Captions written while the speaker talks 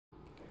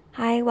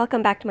Hi,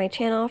 welcome back to my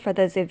channel. For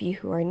those of you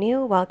who are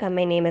new, welcome.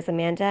 My name is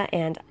Amanda,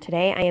 and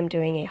today I am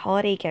doing a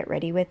holiday get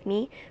ready with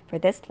me for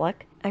this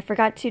look. I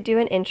forgot to do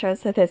an intro,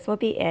 so this will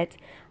be it.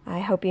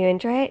 I hope you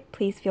enjoy it.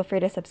 Please feel free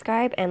to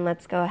subscribe, and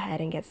let's go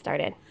ahead and get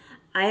started.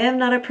 I am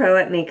not a pro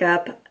at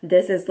makeup.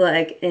 This is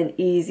like an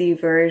easy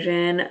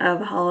version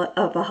of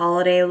a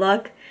holiday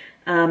look.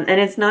 And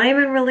it's not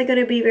even really going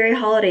to be very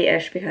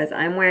holiday-ish because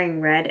I'm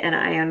wearing red and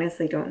I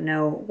honestly don't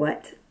know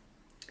what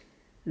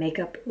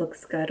makeup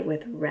looks good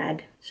with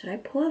red. Should I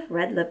pull off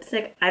red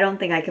lipstick? I don't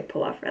think I could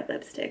pull off red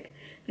lipstick.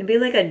 Maybe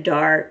like a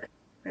dark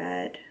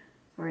red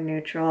or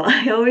neutral.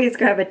 I always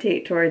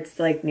gravitate towards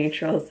like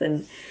neutrals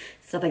and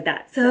stuff like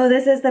that. So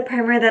this is the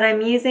primer that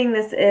I'm using.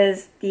 This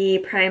is the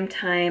Prime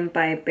Time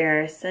by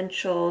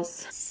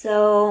BareEscentuals.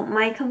 So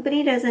my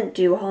company doesn't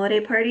do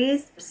holiday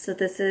parties. So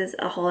this is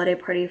a holiday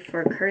party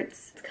for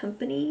Kurt's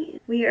company.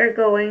 We are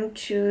going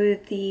to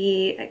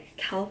the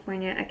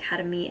California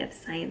Academy of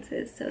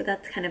Sciences. So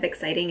that's kind of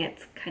exciting.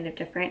 It's kind of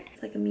different.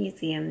 It's like a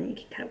museum that you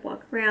can kind of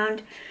walk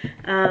around.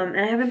 And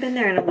I haven't been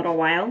there in a little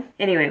while.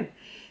 Anyway.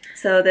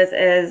 So this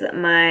is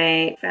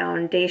my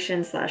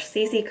foundation slash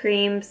CC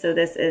cream. So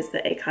this is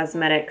the A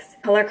Cosmetics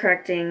Color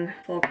Correcting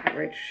Full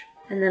Coverage.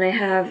 And then I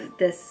have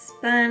this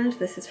sponge.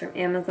 This is from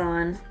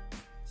Amazon.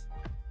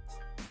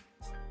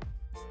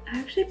 I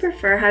actually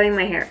prefer having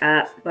my hair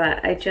up,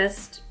 but I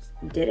just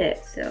did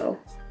it, so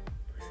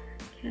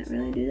can't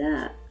really do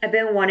that. I've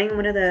been wanting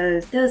one of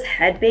those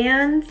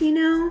headbands, you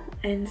know,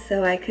 and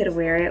so I could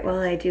wear it while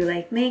I do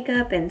like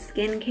makeup and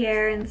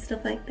skincare and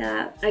stuff like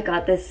that. I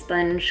got this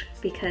sponge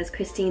because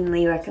Christine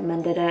Lee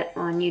recommended it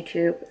on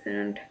YouTube,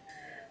 and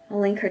I'll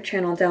link her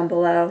channel down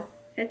below.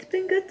 It's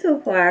been good so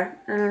far.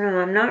 I don't know,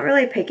 I'm not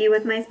really picky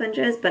with my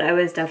sponges, but I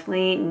was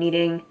definitely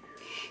needing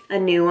a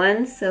new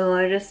one, so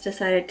I just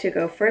decided to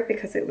go for it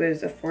because it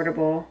was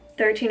affordable.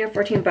 13 or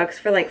 14 bucks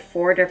for like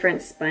 4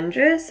 different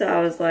sponges, so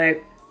I was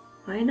like,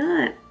 why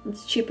not?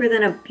 It's cheaper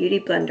than a beauty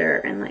blender,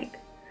 and like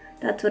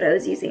that's what I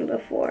was using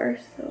before.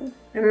 So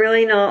I'm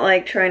really not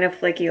like trying to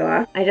flick you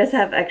off. I just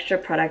have extra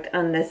product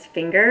on this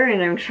finger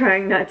and I'm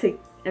trying not to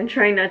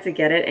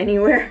get it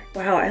anywhere.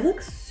 Wow, I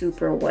look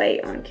super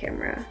white on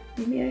camera.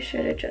 Maybe I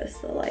should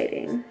adjust the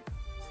lighting.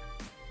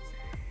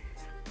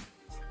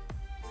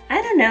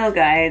 I don't know,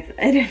 guys.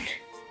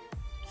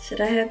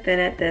 Should I have been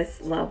at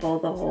this level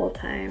the whole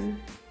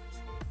time?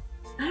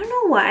 I don't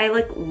know why I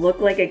look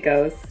like a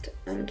ghost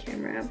on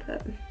camera,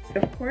 but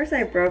of course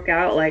I broke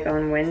out like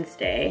on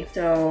Wednesday.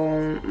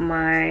 So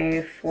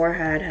my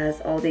forehead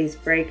has all these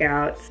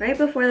breakouts right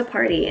before the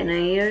party, and I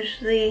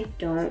usually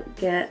don't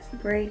get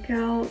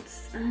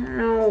breakouts. I don't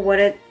know what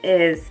it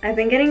is. I've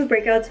been getting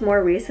breakouts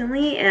more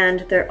recently,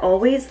 and they're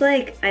always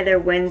like either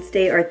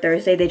Wednesday or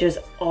Thursday. They just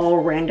all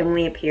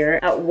randomly appear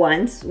at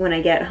once when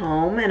I get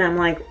home, and I'm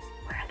like,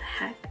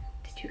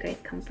 you guys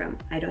come from?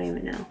 I don't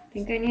even know. I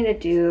think I need to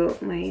do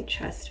my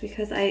chest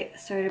because I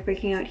started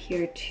breaking out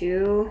here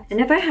too.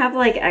 And if I have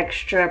like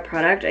extra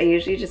product, I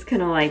usually just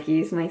kind of like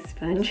use my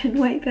sponge and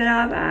wipe it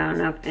off. I don't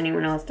know if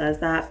anyone else does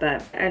that,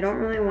 but I don't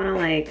really want to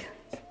like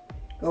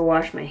go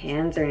wash my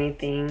hands or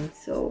anything.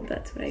 So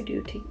that's what I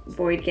do to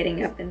avoid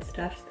getting up and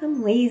stuff.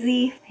 I'm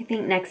lazy. I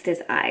think next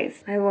is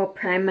eyes. I will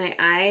prime my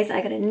eyes.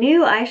 I got a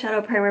new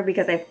eyeshadow primer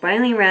because I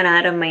finally ran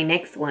out of my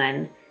NYX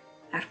one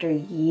after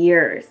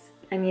years.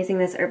 I'm using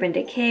this Urban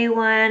Decay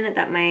one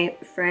that my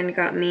friend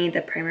got me,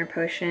 the primer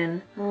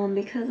potion.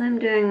 Because I'm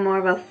doing more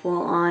of a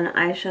full-on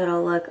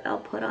eyeshadow look, I'll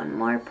put on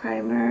more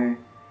primer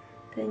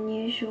than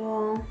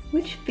usual.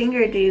 Which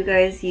finger do you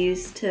guys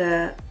use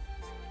to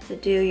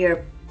do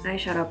your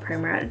eyeshadow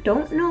primer? I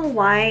don't know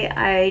why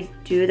I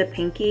do the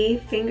pinky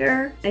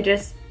finger. I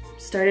just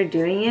started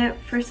doing it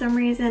for some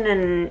reason,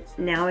 and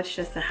now it's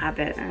just a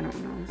habit. I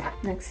don't know.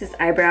 Next is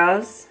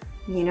eyebrows.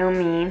 You know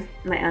me,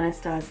 my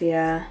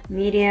Anastasia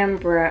medium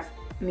brown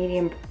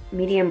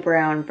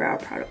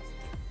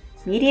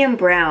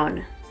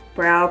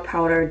brow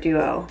powder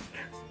duo.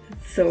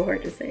 It's so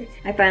hard to say.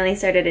 I finally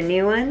started a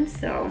new one,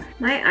 so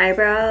my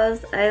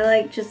eyebrows, I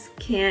like just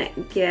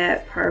can't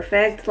get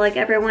perfect like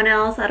everyone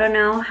else. I don't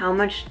know how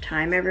much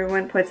time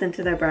everyone puts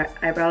into their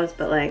eyebrows,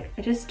 but like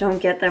I just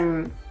don't get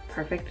them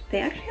perfect.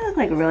 They actually look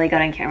like really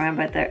good on camera,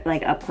 but they're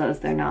like up close,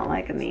 they're not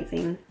like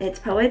amazing. It's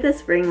probably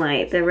this ring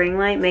light. The ring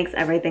light makes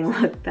everything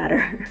look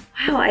better.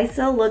 Wow, I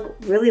still look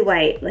really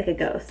white like a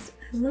ghost.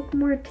 I look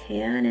more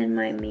tan in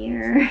my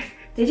mirror.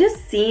 They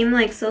just seem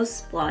like so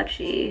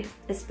splotchy,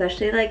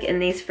 especially like in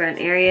these front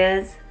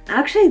areas.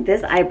 Actually,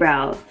 this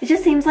eyebrow, it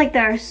just seems like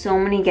there are so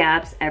many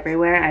gaps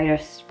everywhere. I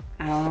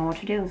don't know what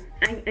to do.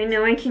 I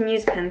know I can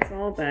use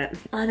pencil, but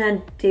on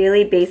a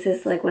daily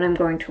basis, like when I'm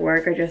going to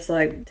work, I just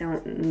like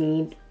don't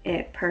need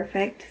it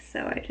perfect,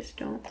 so I just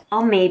don't.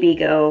 I'll maybe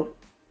go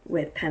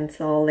with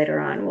pencil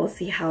later on. We'll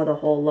see how the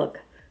whole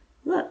look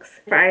looks.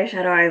 For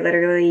eyeshadow, I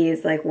literally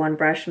use like one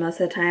brush most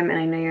of the time, and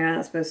I know you're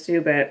not supposed to,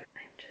 but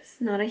I'm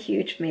just not a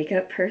huge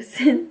makeup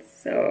person,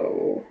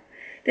 so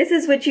this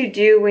is what you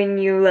do when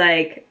you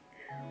like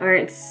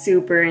aren't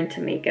super into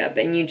makeup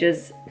and you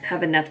just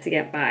have enough to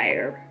get by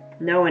or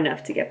know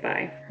enough to get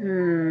by.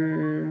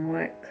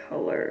 What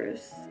color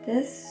first.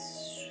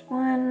 This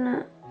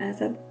one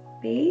as a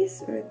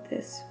base or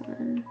this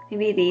one?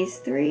 Maybe these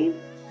three?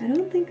 I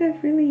don't think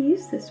I've really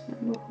used this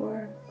one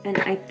before. And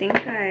I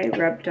think I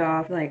rubbed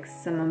off like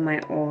some of my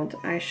old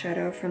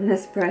eyeshadow from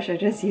this brush. I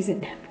just use a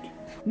napkin.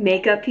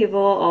 Makeup people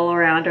all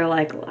around are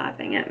like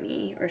laughing at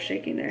me or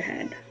shaking their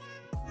head.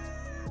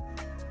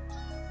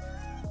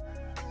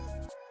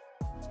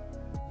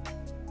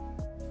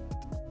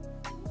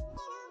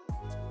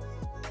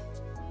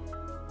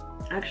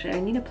 Actually, I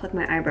need to pluck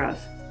my eyebrows.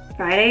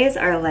 Fridays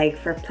are like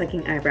for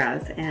plucking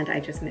eyebrows and I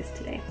just missed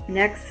today.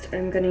 Next,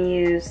 I'm gonna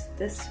use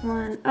this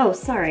one. Oh,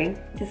 sorry.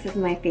 This is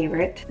my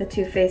favorite, the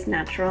Too Faced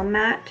Natural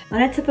Matte.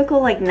 On a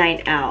typical like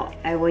night out,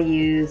 I will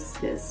use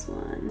this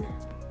one,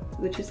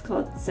 which is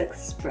called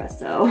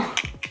Sexpresso.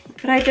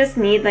 But I just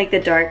need like the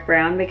dark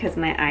brown because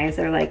my eyes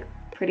are like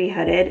pretty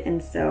hooded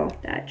and so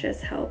that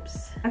just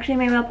helps. Actually,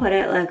 maybe I'll put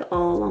it like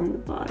all along the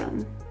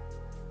bottom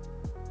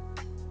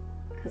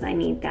because I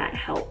need that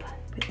help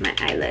with my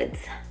eyelids.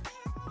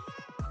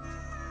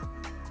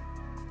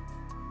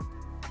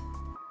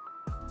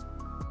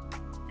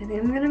 I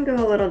think I'm gonna go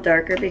a little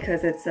darker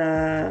because it's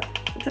a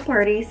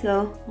party,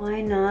 so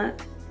why not?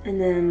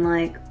 And then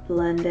like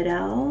blend it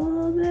out a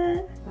little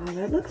bit. Wow,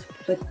 that looks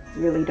like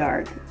really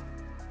dark.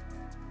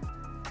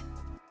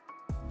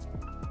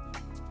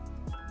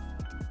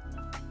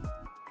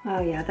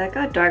 Oh yeah, that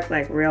got dark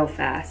like real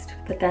fast.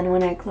 But then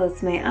when I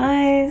close my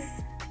eyes,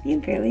 you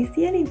barely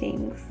see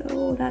anything,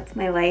 so that's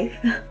my life.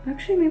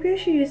 Actually, maybe I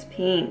should use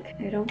pink.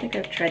 I don't think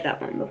I've tried that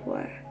one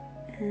before.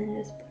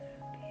 And just put it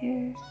up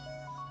here.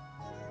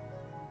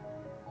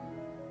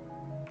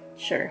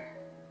 Sure.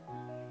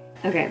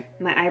 Okay,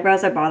 my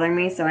eyebrows are bothering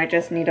me, so I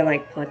just need to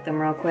like pluck them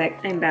real quick.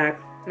 I'm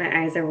back.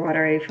 My eyes are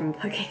watery from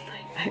plucking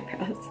my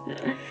eyebrows.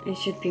 I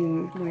should be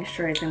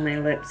moisturizing my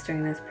lips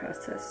during this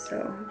process,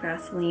 so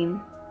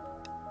Vaseline.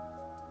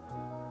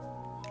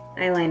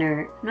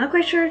 Eyeliner. I'm not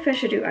quite sure if I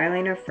should do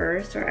eyeliner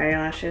first or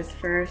eyelashes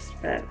first,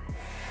 but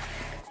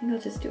I think I'll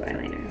just do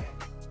eyeliner.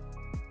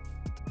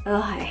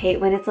 Oh, I hate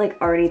when it's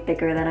like already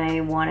thicker than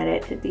I wanted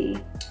it to be.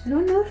 I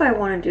don't know if I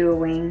want to do a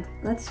wing.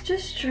 Let's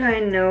just try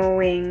no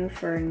wing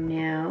for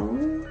now.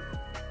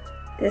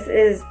 This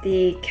is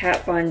the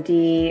Kat Von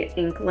D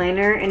ink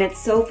liner, and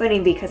it's so funny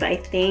because I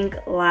think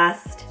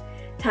last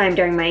time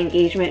during my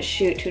engagement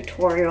shoot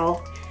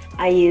tutorial,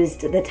 I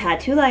used the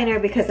tattoo liner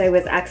because I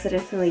was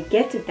accidentally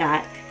gifted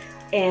that.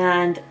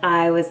 And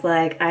I was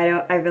like,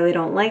 I really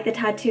don't like the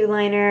tattoo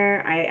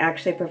liner. I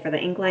actually prefer the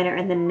ink liner.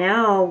 And then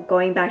now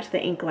going back to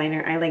the ink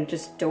liner, I like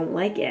just don't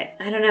like it.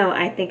 I don't know.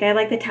 I think I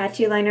like the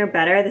tattoo liner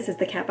better. This is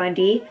the Kat Von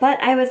D.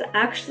 But I was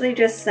actually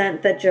just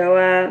sent the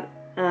JOAH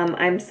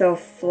I'm So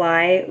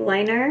Fly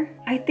liner.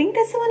 I think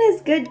this one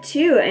is good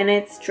too, and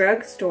it's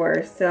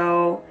drugstore.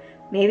 So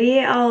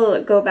maybe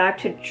I'll go back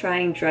to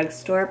trying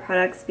drugstore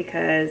products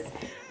because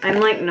I'm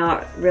like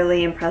not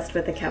really impressed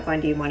with the Kat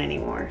Von D one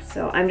anymore.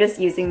 So I'm just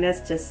using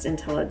this just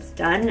until it's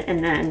done,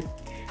 and then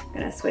I'm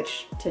gonna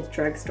switch to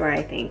drugstore,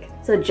 I think.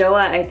 So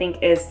JOAH, I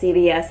think, is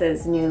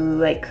CVS's new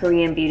like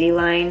Korean beauty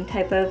line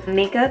type of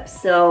makeup.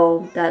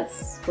 So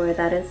that's where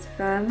that is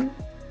from.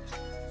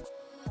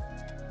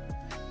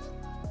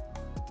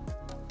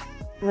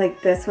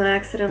 Like this one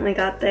accidentally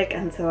got thick,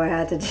 and so I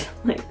had to just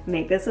like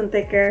make this one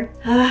thicker.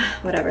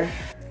 Whatever.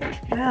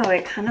 Wow,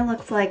 it kind of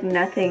looks like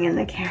nothing in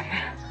the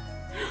camera.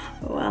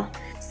 Oh well.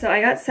 So I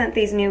got sent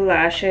these new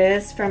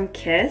lashes from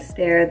Kiss.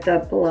 They're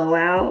the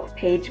Blowout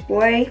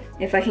Pageboy,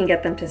 if I can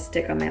get them to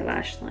stick on my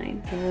lash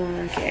line.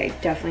 Okay,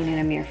 I definitely need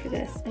a mirror for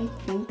this. I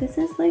think this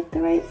is like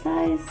the right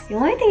size. The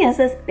only thing is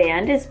this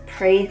band is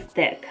pretty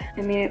thick.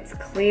 I mean, it's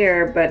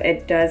clear, but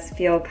it does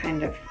feel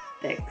kind of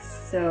thick.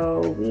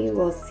 So we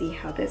will see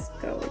how this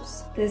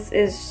goes. This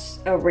is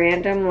a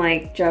random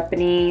like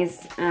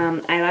Japanese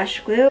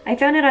eyelash glue. I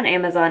found it on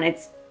Amazon.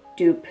 It's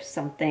dupe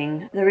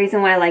something. The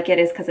reason why I like it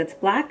is because it's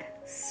black.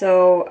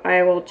 So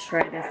I will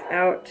try this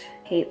out.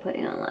 Hate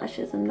putting on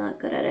lashes, I'm not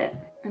good at it.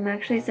 I'm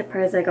actually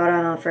surprised I got it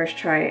on the first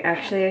try.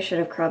 Actually, I should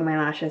have curled my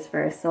lashes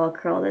first, so I'll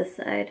curl this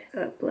side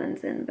so it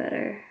blends in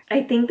better.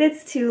 I think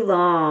it's too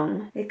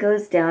long. It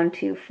goes down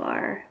too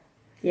far.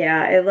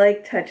 Yeah, it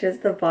like touches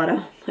the bottom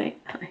of my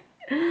eye.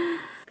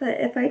 But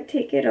if I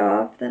take it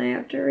off, then I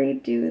have to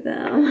redo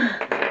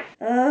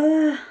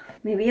them.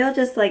 Maybe I'll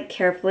just like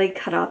carefully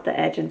cut off the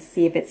edge and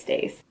see if it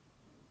stays.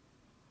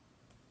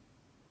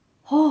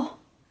 Oh!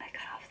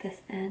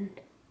 This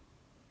end.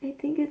 I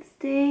think it's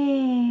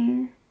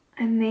staying.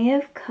 I may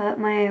have cut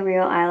my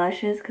real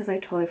eyelashes because I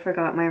totally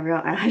forgot my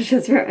real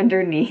eyelashes were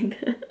underneath.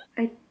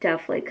 I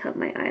definitely cut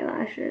my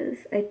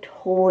eyelashes. I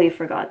totally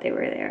forgot they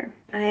were there.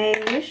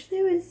 I wish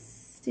they would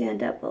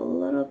stand up a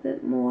little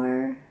bit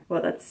more.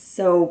 Well, that's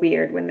so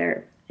weird when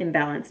they're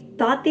imbalanced.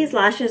 Thought these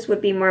lashes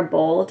would be more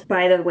bold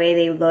by the way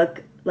they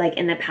look like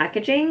in the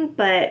packaging,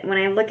 but when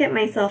I look at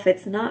myself,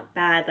 it's not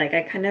bad. Like,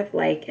 I kind of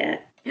like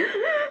it.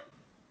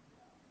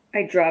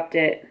 I dropped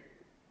it.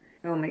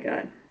 Oh my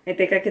god. I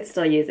think I could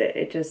still use it.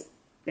 It just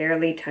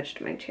barely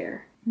touched my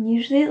chair.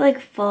 Usually it like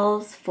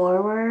falls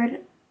forward,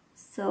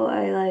 so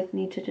I like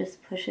need to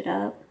just push it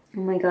up. Oh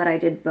my god, I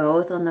did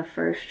both on the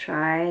first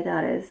try.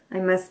 I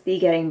must be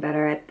getting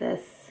better at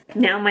this.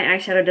 Now my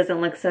eyeshadow doesn't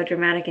look so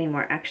dramatic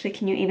anymore. Actually,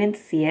 can you even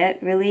see it?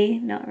 Really?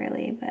 Not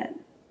really, but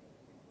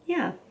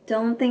yeah.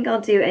 Don't think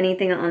I'll do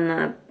anything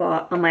on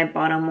my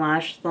bottom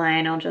lash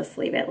line. I'll just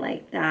leave it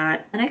like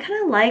that. And I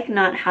kind of like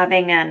not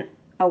having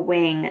a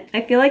wing.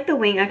 I feel like the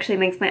wing actually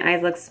makes my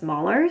eyes look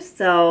smaller,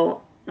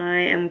 so I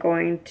am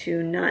going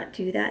to not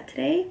do that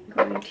today.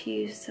 I'm going to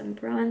use some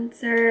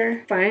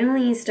bronzer.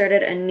 Finally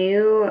started a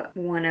new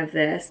one of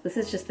this. This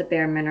is just the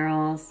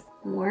BareMinerals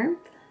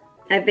Warmth.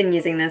 I've been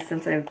using this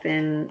since I've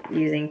been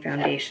using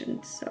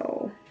foundation,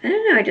 so I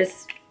don't know, I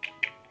just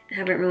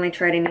haven't really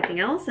tried anything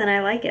else and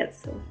I like it,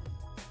 so.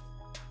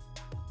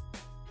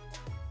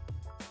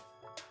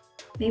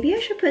 Maybe I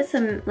should put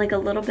some, like a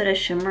little bit of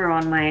shimmer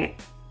on my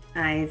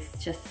eyes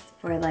just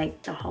for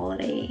like the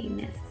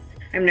holidayness.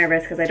 I'm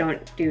nervous because I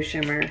don't do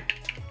shimmer,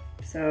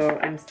 so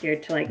I'm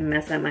scared to like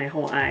mess up my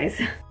whole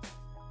eyes.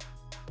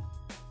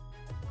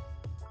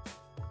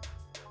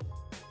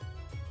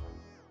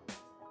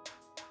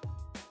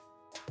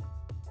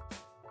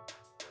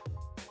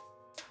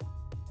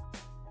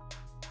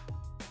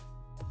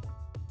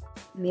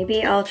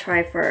 Maybe I'll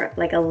try for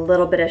like a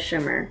little bit of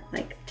shimmer,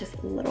 like just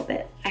a little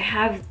bit. I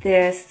have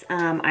this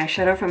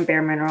eyeshadow from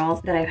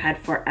BareMinerals that I've had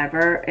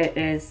forever. It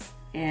is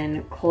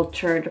in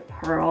Cultured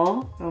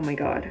Pearl. Oh my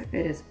god,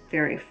 it is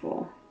very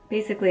full.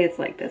 Basically, it's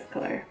like this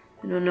color.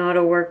 I don't know how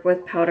to work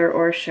with powder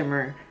or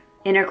shimmer.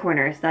 Inner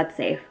corners, that's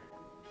safe.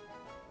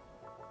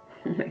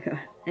 Oh my god.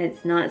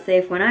 It's not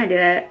safe when I do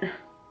it.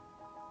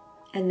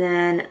 And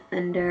then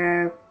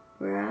under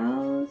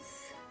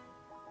brows,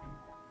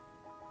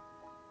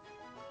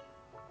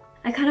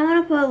 I kind of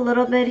want to put a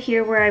little bit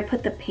here where I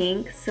put the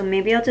pink, so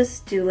maybe I'll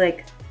just do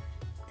like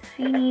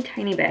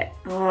tiny bit.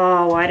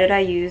 Oh, why did I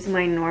use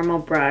my normal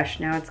brush?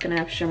 Now it's gonna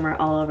have shimmer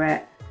all over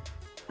it.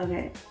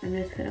 Okay, I'm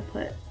just gonna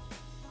put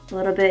a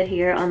little bit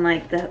here on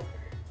like the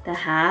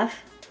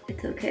half.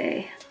 It's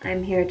okay.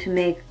 I'm here to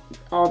make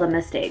all the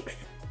mistakes.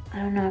 I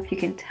don't know if you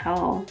can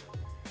tell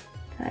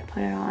that I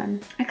put it on.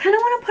 I kind of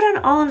want to put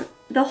it on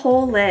the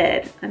whole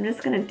lid. I'm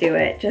just gonna do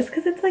it just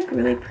because it's like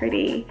really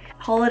pretty.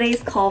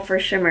 Holidays call for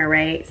shimmer,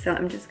 right? So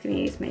I'm just gonna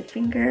use my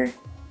finger.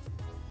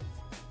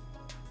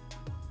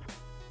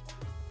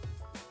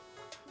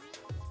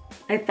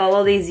 I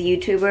follow these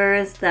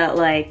YouTubers that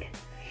like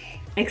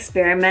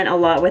experiment a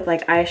lot with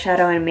like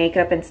eyeshadow and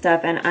makeup and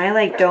stuff, and I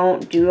like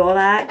don't do all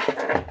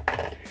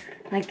that.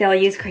 Like they'll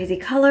use crazy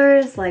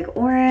colors like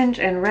orange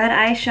and red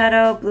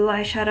eyeshadow, blue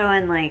eyeshadow,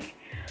 and like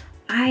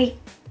I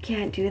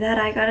can't do that.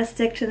 I gotta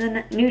stick to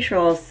the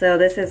neutrals. So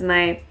this is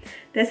my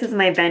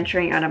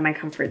venturing out of my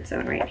comfort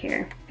zone right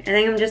here. I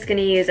think I'm just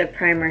gonna use a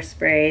primer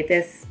spray,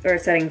 or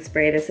setting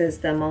spray. This is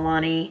the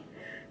Milani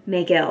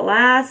Make It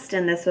Last,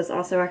 and this was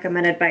also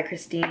recommended by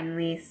Christine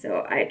Lee,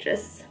 so I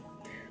just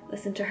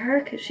listen to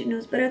her because she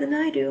knows better than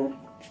I do.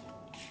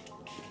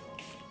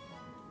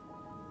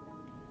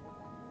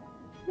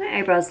 My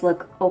eyebrows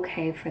look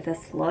okay for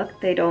this look.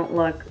 They don't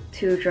look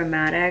too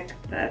dramatic,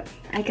 but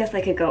I guess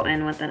I could go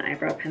in with an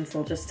eyebrow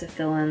pencil just to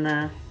fill in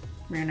the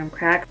random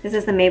cracks. This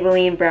is the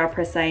Maybelline Brow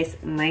Precise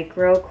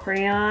Micro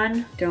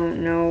Crayon.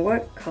 Don't know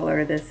what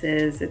color this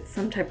is. It's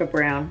some type of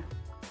brown.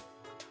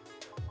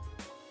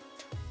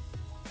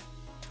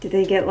 Did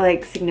they get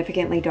like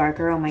significantly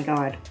darker? Oh my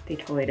god, they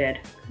totally did.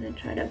 I'm gonna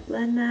try to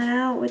blend that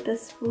out with the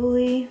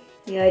spoolie.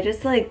 Yeah, I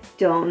just like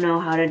don't know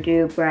how to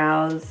do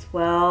brows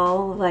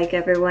well like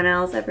everyone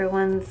else.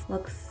 Everyone's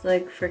looks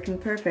like freaking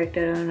perfect.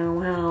 I don't know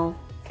how.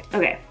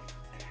 Okay,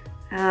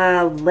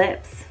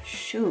 lips.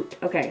 Shoot.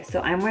 Okay,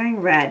 so I'm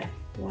wearing red.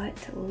 What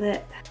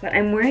lip? But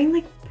I'm wearing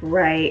like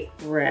bright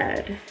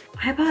red.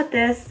 I bought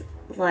this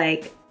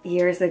like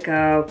years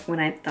ago when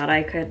I thought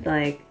I could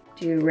like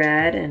do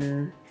red,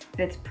 and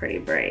it's pretty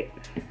bright.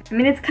 I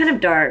mean, it's kind of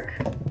dark.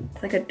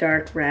 It's like a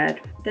dark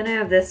red. Then I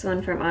have this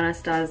one from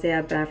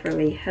Anastasia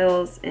Beverly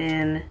Hills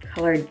in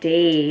color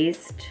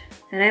Dazed.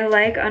 And I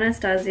like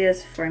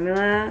Anastasia's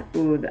formula.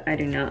 Ooh, I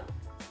do not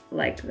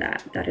like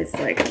that. That is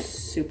like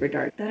super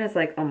dark. That is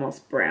like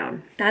almost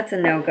brown. That's a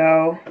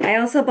no-go. I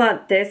also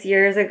bought this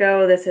years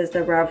ago. This is the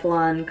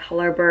Revlon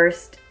Color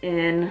Burst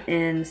in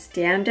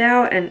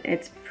Standout, and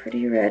it's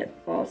pretty red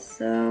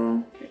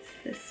also. It's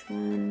this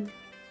one.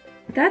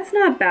 That's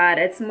not bad.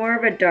 It's more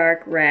of a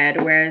dark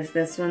red, whereas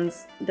this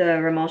one's,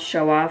 the Rimmel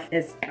Show Off,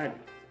 is a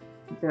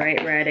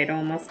bright red. It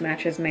almost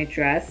matches my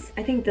dress.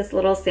 I think this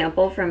little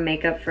sample from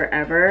Makeup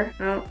Forever.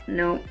 Oh,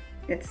 no.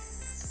 It's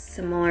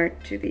similar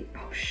to the,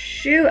 oh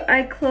shoot,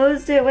 I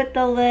closed it with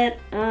the lid.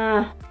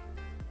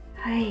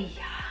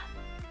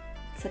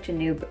 Such a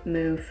noob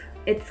move.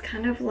 It's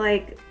kind of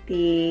like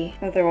the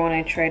other one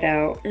I tried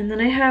out. And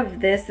then I have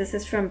this. This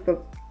is from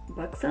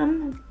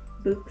Buxom.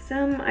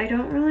 I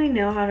don't really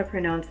know how to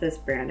pronounce this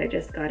brand. I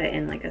just got it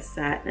in like a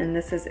set, and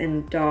this is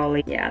in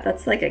Dolly. Yeah,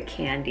 that's like a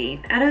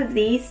candy. Out of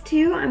these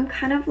two, I'm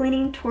kind of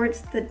leaning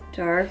towards the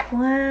dark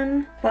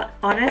one, but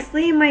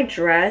honestly, my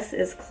dress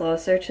is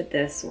closer to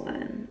this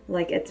one.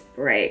 Like, it's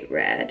bright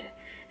red.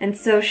 And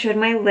so should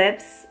my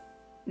lips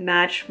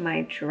match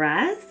my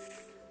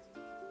dress?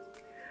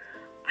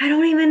 I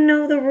don't even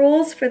know the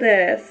rules for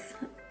this.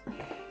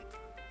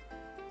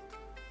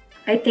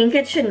 I think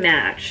it should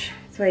match.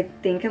 So I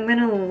think I'm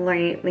gonna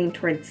lean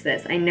towards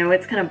this. I know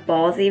it's kind of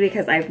ballsy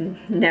because I've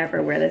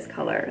never wear this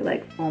color.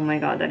 Like, oh my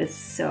god, that is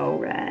so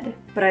red.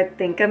 But I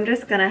think I'm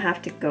just gonna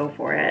have to go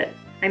for it.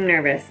 I'm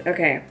nervous.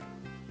 Okay.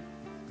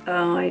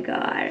 Oh my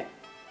god.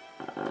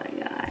 Oh my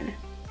god.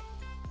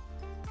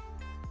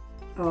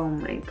 Oh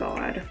my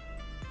god.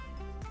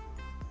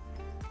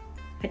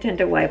 I tend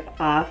to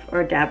wipe off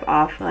or dab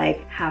off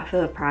like half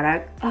of the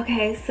product.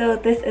 Okay, so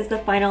this is the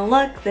final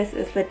look. This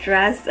is the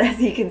dress. As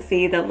you can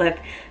see, the lip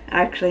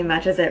actually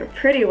matches it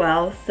pretty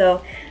well.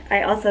 So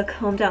I also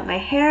combed out my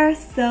hair.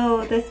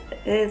 So this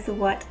is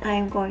what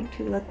I'm going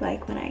to look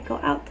like when I go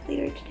out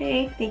later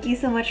today. Thank you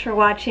so much for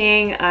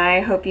watching.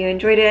 I hope you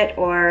enjoyed it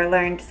or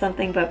learned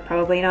something, but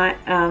probably not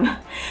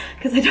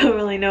because I don't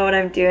really know what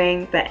I'm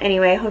doing. But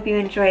anyway, I hope you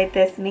enjoyed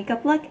this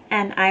makeup look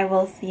and I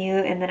will see you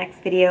in the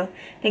next video.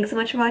 Thanks so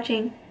much for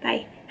watching.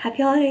 Bye.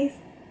 Happy holidays.